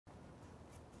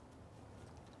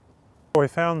we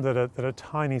found that a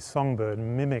tiny songbird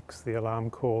mimics the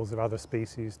alarm calls of other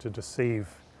species to deceive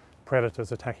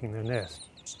predators attacking their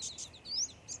nest.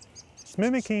 It's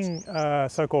mimicking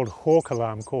so-called hawk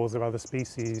alarm calls of other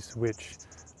species which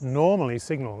normally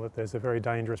signal that there's a very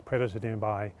dangerous predator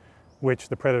nearby, which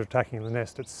the predator attacking the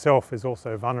nest itself is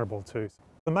also vulnerable to.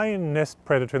 The main nest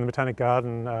predator in the Botanic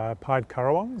Garden are pied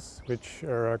currawongs, which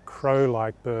are a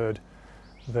crow-like bird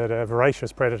that are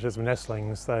voracious predators of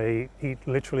nestlings. They eat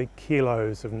literally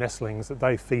kilos of nestlings that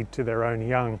they feed to their own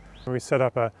young. We set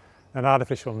up an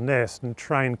artificial nest and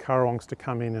trained currawongs to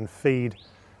come in and feed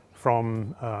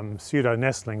from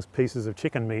pseudo-nestlings, pieces of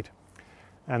chicken meat,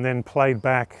 and then played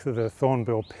back the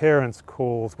thornbill parents'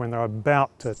 calls when they're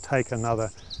about to take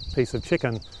another piece of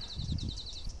chicken.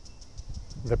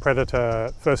 The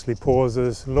predator firstly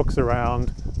pauses, looks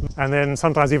around, and then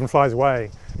sometimes even flies away.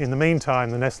 In the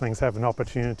meantime, the nestlings have an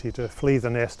opportunity to flee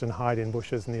the nest and hide in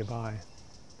bushes nearby.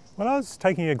 Well, I was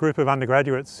taking a group of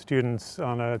undergraduate students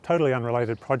on a totally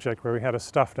unrelated project where we had a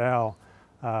stuffed owl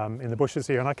in the bushes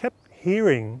here, and I kept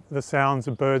hearing the sounds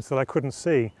of birds that I couldn't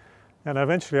see. And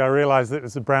eventually I realised that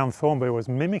the brown thornbill was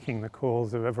mimicking the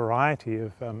calls of a variety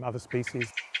of other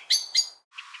species.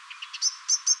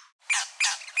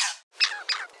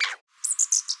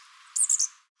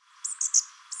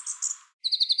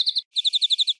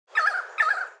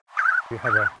 You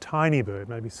have a tiny bird,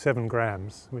 maybe 7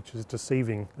 grams, which is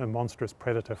deceiving a monstrous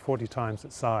predator 40 times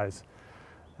its size.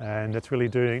 And it's really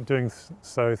doing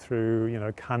so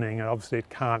through, cunning. And obviously it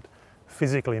can't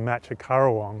physically match a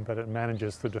currawong, but it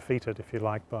manages to defeat it, if you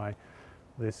like, by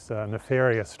this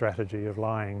nefarious strategy of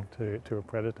lying to a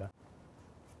predator.